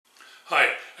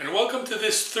Hi, and welcome to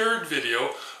this third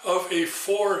video of a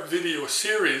 4-video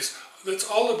series that's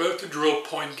all about the drill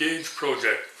point gauge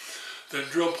project. The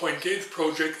drill point gauge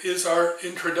project is our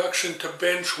introduction to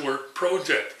bench work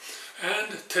project,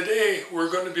 and today we're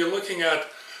going to be looking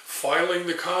at filing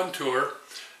the contour,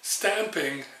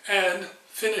 stamping, and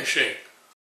finishing.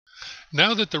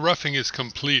 Now that the roughing is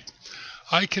complete,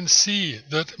 I can see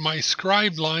that my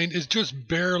scribe line is just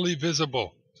barely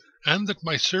visible, and that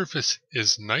my surface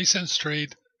is nice and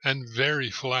straight and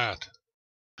very flat.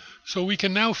 So we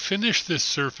can now finish this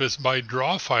surface by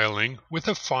draw filing with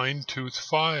a fine-tooth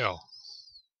file.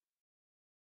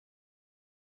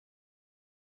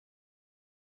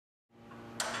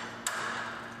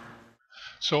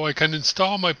 So I can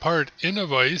install my part in a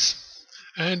vise,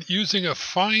 and using a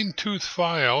fine-tooth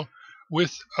file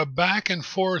with a back and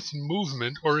forth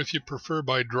movement, or if you prefer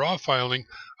by draw filing,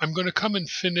 I'm going to come and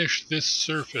finish this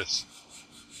surface.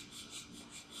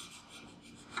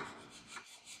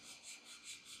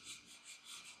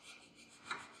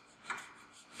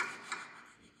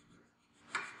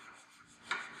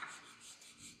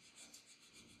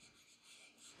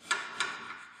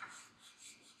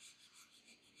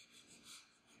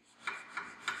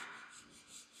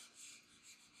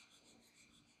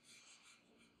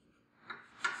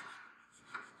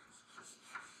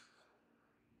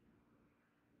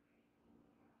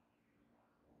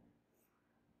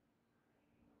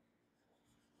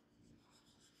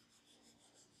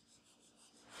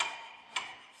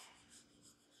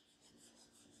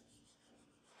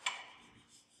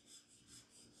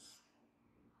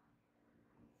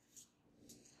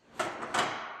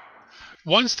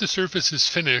 Once the surface is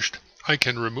finished, I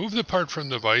can remove the part from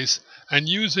the vise and,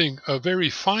 using a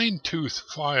very fine-tooth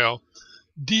file,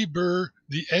 deburr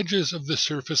the edges of the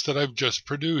surface that I've just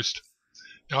produced.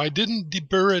 Now, I didn't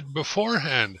deburr it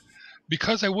beforehand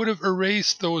because I would have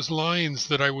erased those lines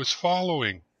that I was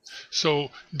following. So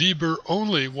deburr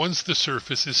only once the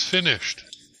surface is finished.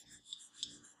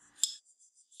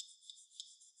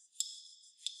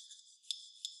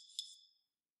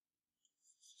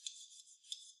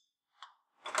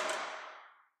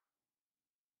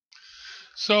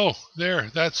 So there,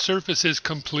 that surface is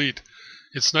complete.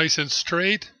 It's nice and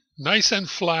straight, nice and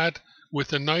flat,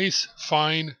 with a nice,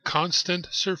 fine, constant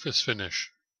surface finish.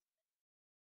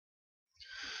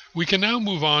 We can now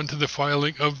move on to the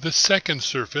filing of the second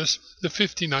surface, the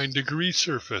 59-degree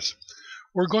surface.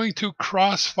 We're going to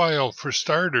cross-file for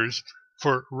starters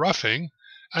for roughing,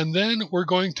 and then we're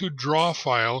going to draw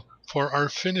file for our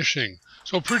finishing.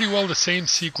 So pretty well the same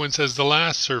sequence as the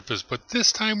last surface, but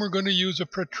this time we're going to use a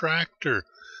protractor,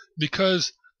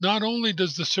 because not only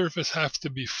does the surface have to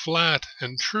be flat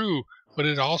and true, but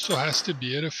it also has to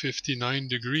be at a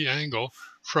 59-degree angle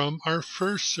from our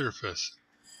first surface.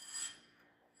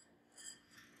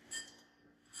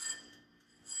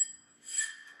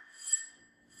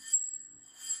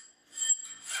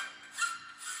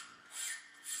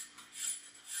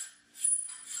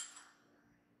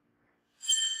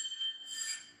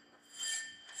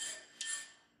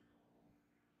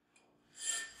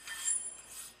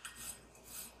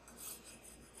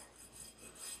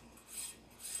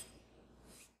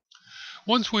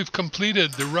 Once we've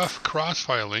completed the rough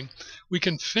cross-filing, we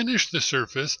can finish the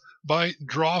surface by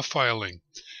draw filing,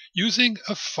 using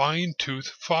a fine-tooth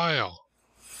file.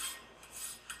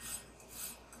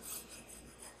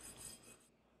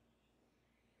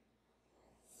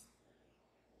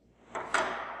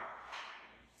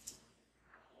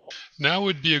 Now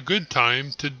would be a good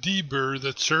time to deburr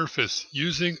the surface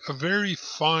using a very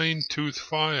fine-tooth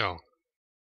file.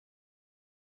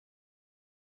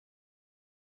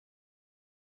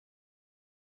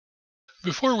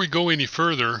 Before we go any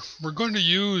further, we're going to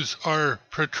use our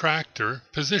protractor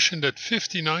positioned at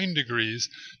 59 degrees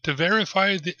to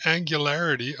verify the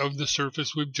angularity of the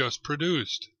surface we've just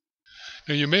produced.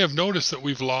 Now, you may have noticed that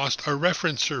we've lost our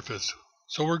reference surface,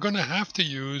 so we're going to have to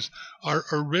use our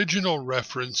original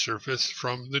reference surface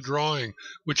from the drawing,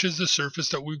 which is the surface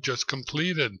that we've just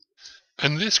completed.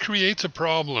 And this creates a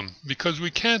problem because we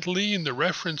can't lean the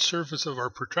reference surface of our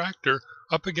protractor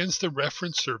up against the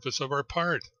reference surface of our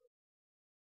part.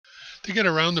 To get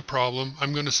around the problem,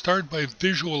 I'm going to start by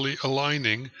visually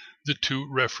aligning the two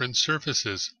reference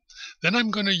surfaces. Then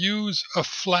I'm going to use a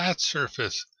flat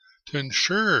surface to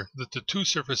ensure that the two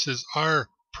surfaces are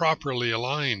properly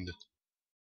aligned.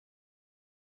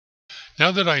 Now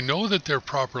that I know that they're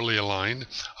properly aligned,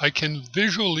 I can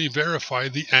visually verify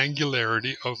the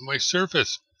angularity of my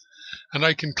surface, and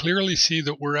I can clearly see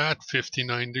that we're at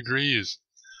 59 degrees.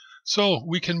 So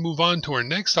we can move on to our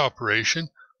next operation,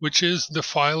 which is the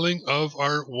filing of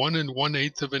our 1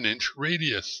 1/8 of an inch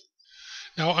radius.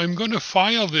 Now I'm going to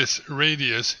file this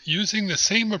radius using the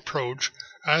same approach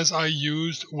as I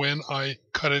used when I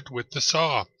cut it with the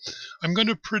saw. I'm going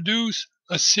to produce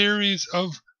a series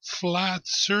of flat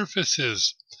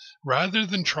surfaces rather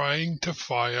than trying to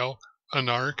file an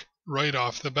arc right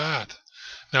off the bat.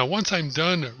 Now once I'm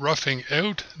done roughing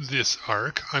out this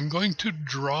arc, I'm going to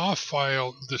draw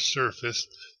file the surface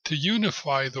to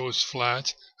unify those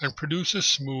flats and produce a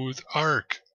smooth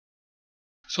arc.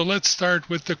 So let's start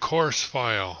with the coarse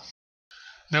file.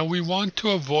 Now we want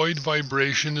to avoid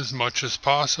vibration as much as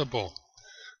possible.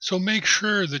 So make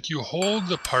sure that you hold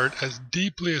the part as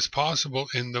deeply as possible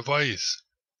in the vise.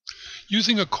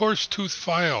 Using a coarse tooth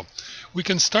file, we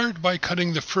can start by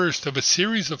cutting the first of a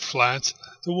series of flats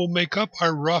that will make up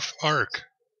our rough arc.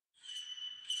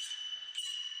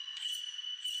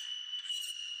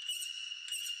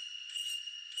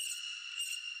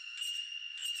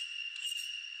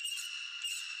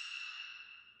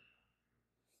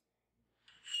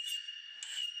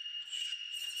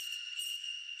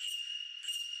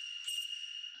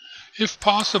 If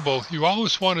possible, you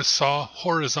always want to saw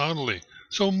horizontally,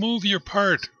 so move your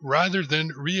part rather than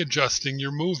readjusting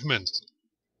your movement.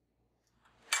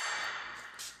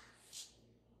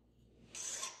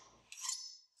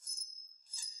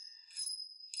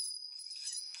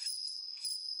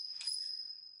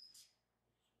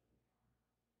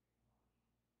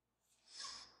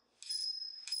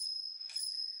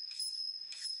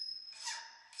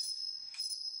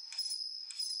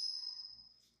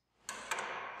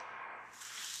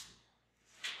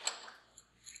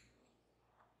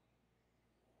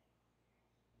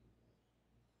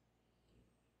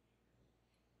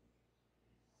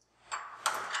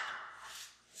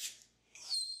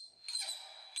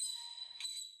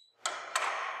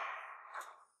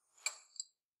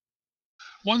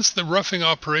 Once the roughing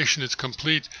operation is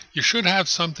complete, you should have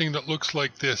something that looks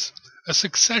like this, a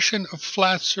succession of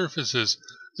flat surfaces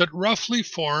that roughly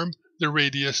form the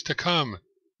radius to come.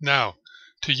 Now,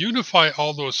 to unify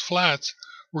all those flats,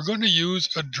 we're going to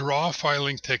use a draw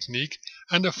filing technique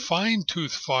and a fine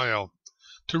tooth file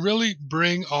to really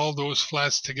bring all those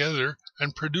flats together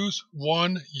and produce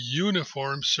one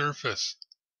uniform surface.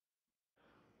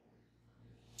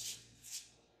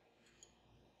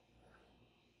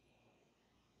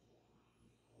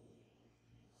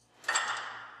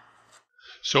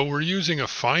 So we're using a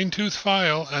fine tooth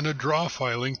file and a draw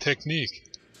filing technique.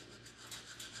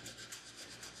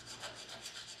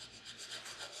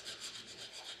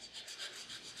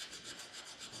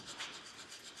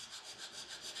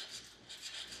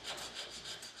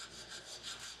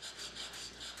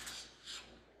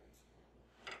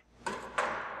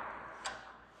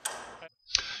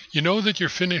 You know that your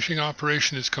finishing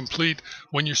operation is complete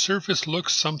when your surface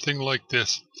looks something like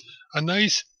this, a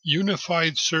nice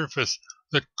unified surface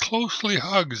that closely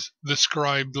hugs the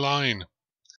scribed line.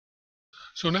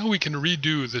 So now we can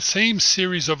redo the same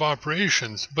series of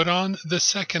operations, but on the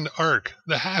second arc,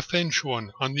 the half-inch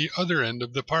one on the other end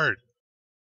of the part.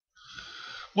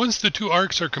 Once the two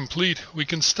arcs are complete, we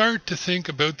can start to think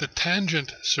about the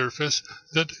tangent surface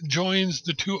that joins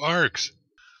the two arcs.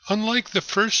 Unlike the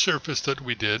first surface that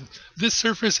we did, this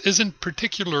surface isn't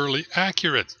particularly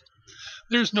accurate.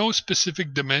 There's no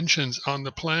specific dimensions on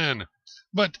the plan,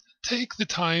 but take the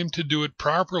time to do it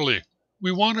properly.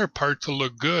 We want our part to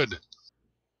look good.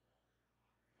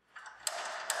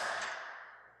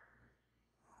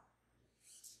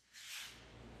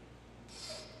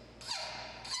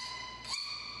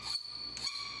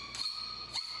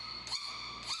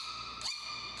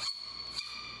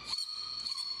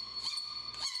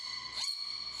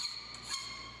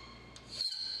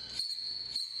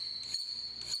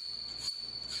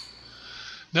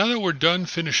 Now that we're done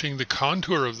finishing the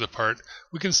contour of the part,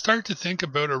 we can start to think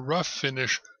about a rough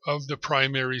finish of the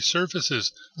primary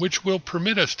surfaces, which will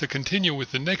permit us to continue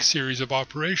with the next series of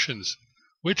operations,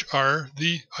 which are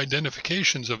the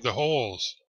identifications of the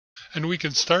holes. And we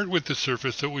can start with the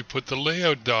surface that we put the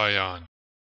layout die on.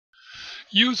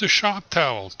 Use a shop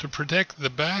towel to protect the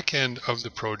back end of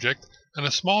the project and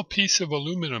a small piece of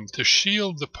aluminum to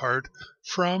shield the part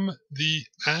from the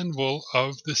anvil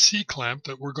of the C-clamp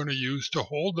that we're going to use to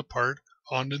hold the part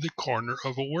onto the corner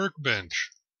of a workbench.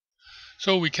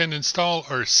 So we can install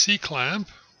our C-clamp.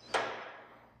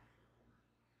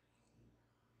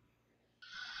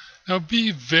 Now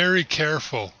be very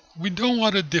careful. We don't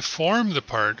want to deform the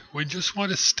part, we just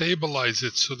want to stabilize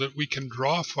it so that we can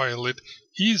draw file it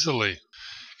easily.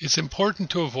 It's important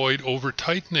to avoid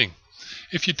over-tightening.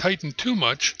 If you tighten too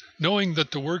much, knowing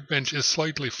that the workbench is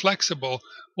slightly flexible,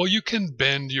 well, you can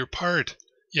bend your part.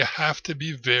 You have to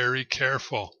be very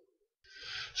careful.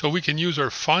 So we can use our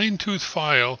fine tooth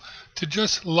file to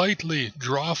just lightly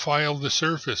draw file the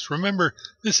surface. Remember,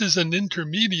 this is an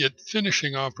intermediate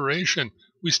finishing operation.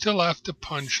 We still have to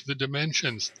punch the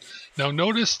dimensions. Now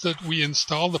notice that we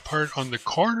install the part on the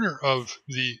corner of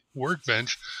the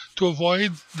workbench to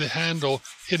avoid the handle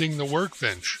hitting the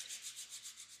workbench.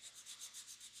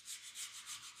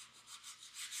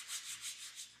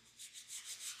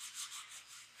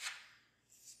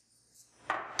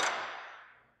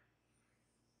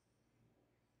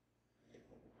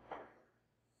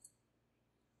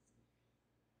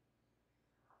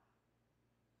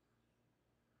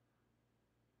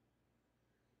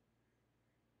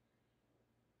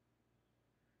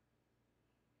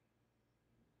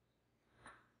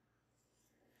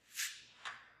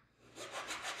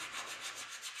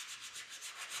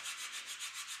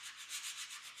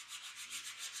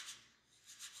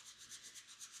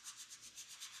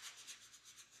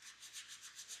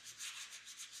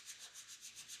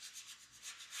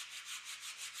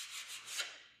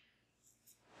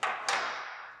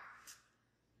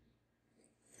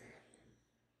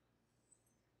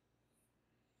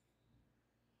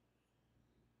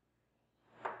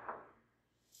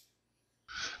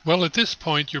 Well, at this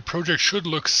point, your project should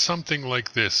look something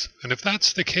like this. And if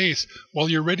that's the case, well,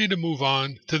 you're ready to move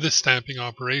on to the stamping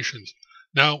operations.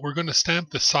 Now, we're going to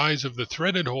stamp the size of the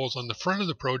threaded holes on the front of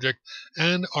the project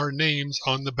and our names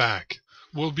on the back.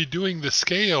 We'll be doing the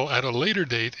scale at a later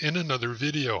date in another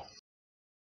video.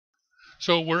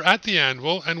 So we're at the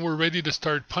anvil and we're ready to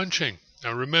start punching.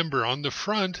 Now remember, on the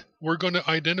front, we're going to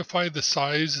identify the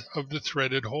size of the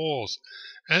threaded holes.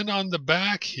 And on the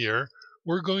back here,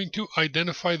 we're going to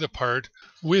identify the part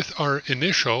with our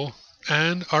initial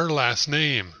and our last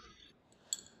name.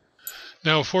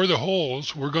 Now for the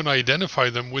holes, we're going to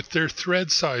identify them with their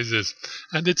thread sizes,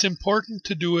 and it's important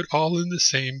to do it all in the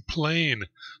same plane.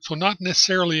 So not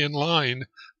necessarily in line,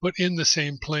 but in the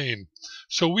same plane.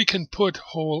 So we can put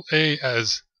hole A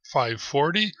as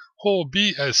 540, hole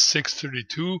B as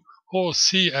 632, hole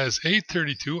C as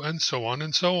 832, and so on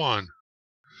and so on.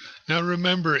 Now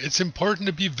remember, it's important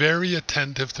to be very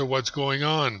attentive to what's going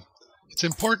on. It's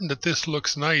important that this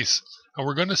looks nice, and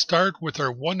we're going to start with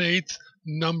our 1/8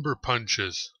 number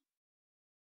punches.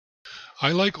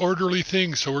 I like orderly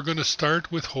things, so we're going to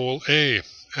start with hole A,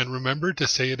 and remember to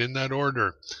say it in that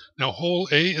order. Now hole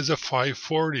A is a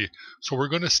 540, so we're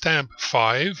going to stamp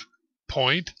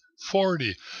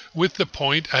 5.40 with the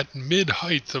point at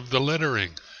mid-height of the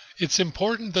lettering. It's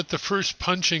important that the first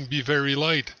punching be very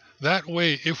light. That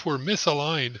way, if we're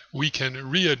misaligned, we can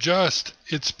readjust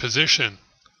its position.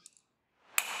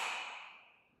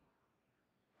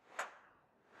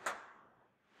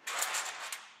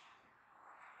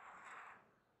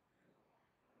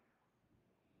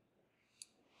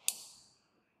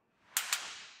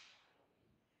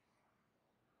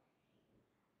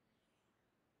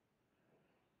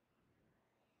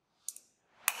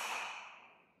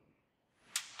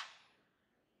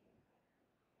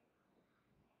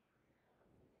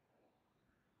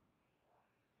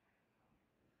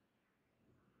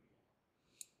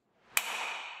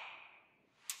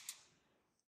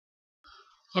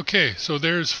 Okay, so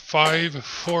there's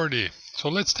 540. So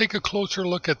let's take a closer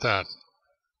look at that.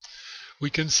 We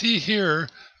can see here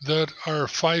that our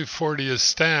 540 is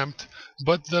stamped,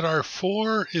 but that our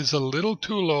 4 is a little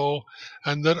too low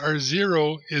and that our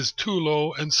 0 is too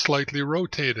low and slightly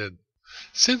rotated.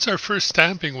 Since our first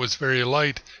stamping was very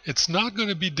light, it's not going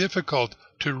to be difficult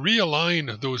to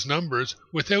realign those numbers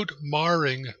without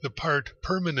marring the part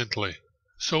permanently.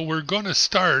 So we're going to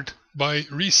start by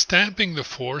restamping the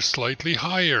 4 slightly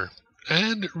higher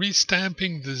and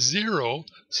restamping the 0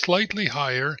 slightly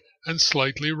higher and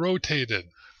slightly rotated.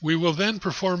 We will then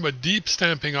perform a deep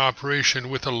stamping operation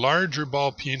with a larger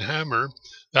ball peen hammer.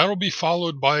 That will be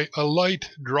followed by a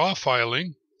light draw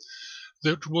filing.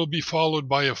 That will be followed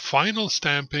by a final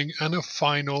stamping and a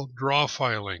final draw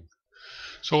filing.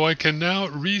 So I can now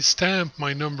restamp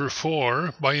my number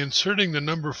 4 by inserting the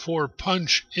number 4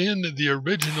 punch in the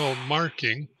original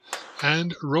marking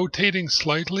and rotating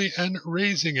slightly and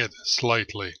raising it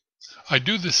slightly. I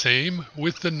do the same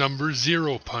with the number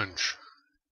 0 punch.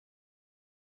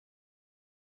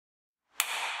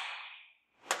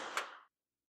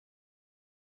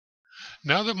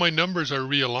 Now that my numbers are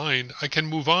realigned, I can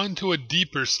move on to a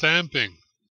deeper stamping.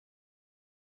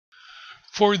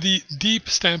 For the deep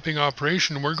stamping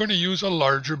operation, we're going to use a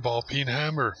larger ball peen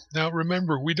hammer. Now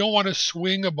remember, we don't want to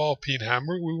swing a ball peen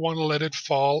hammer, we want to let it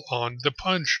fall on the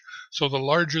punch. So the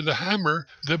larger the hammer,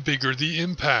 the bigger the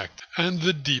impact, and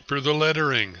the deeper the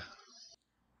lettering.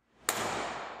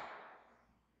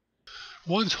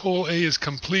 Once hole A is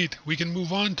complete, we can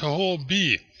move on to hole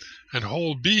B. and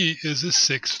hole B is a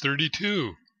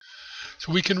 632.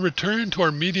 So we can return to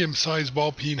our medium-sized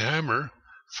ball peen hammer,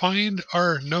 find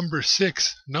our number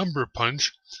 6 number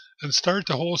punch, and start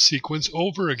the whole sequence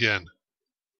over again.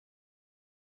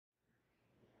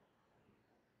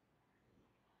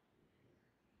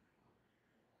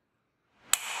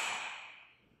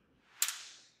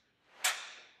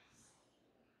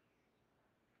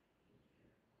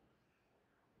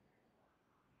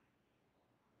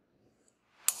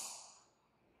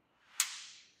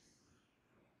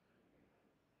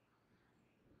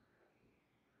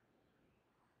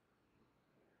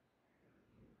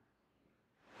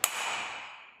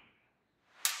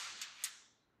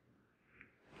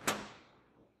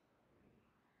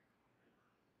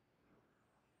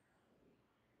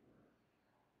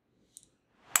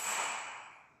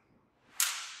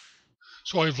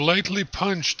 So I've lightly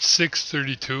punched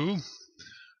 632.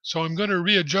 So I'm going to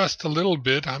readjust a little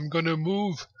bit. I'm going to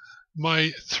move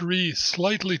my 3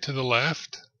 slightly to the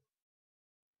left.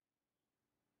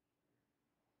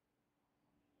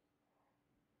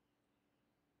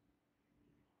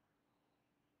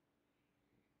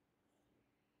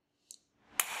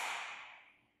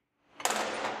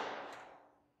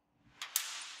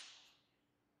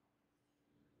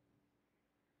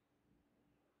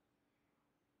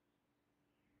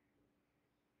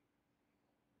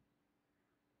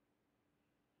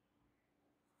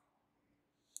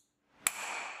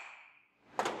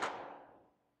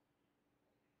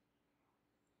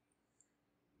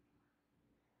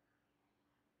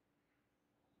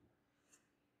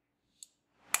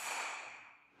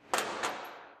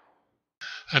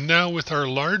 And now with our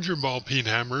larger ball peen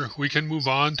hammer, we can move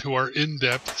on to our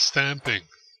in-depth stamping.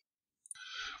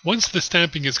 Once the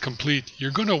stamping is complete,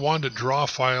 you're going to want to draw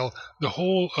file the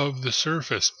whole of the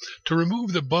surface to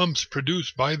remove the bumps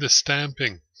produced by the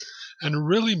stamping and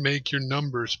really make your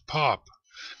numbers pop.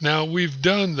 Now we've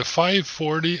done the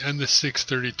 540 and the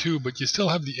 632, but you still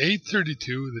have the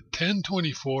 832, the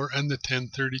 1024, and the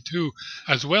 1032,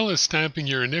 as well as stamping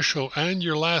your initial and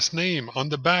your last name on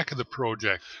the back of the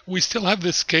project. We still have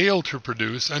the scale to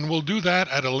produce, and we'll do that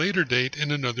at a later date in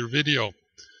another video.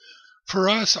 For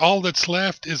us, all that's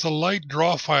left is a light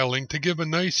draw filing to give a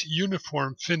nice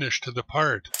uniform finish to the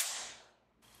part.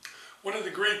 One of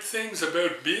the great things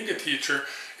about being a teacher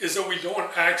is that we don't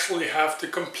actually have to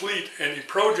complete any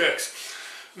projects.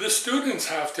 The students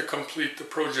have to complete the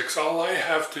projects. All I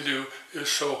have to do is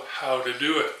show how to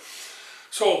do it.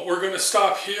 So we're going to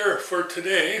stop here for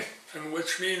today, and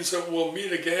which means that we'll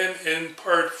meet again in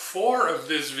part 4 of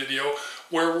this video,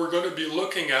 where we're going to be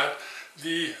looking at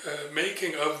the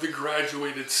making of the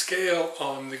graduated scale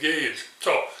on the gauge.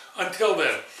 So until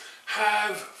then,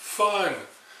 have fun.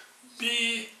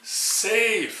 Be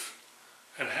safe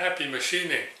and happy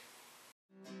machining.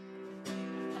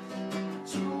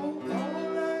 So all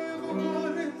I ever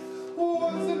wanted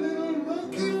was a little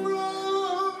monkey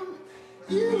from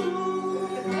you.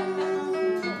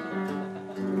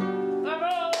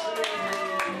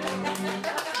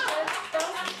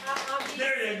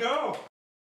 There you go.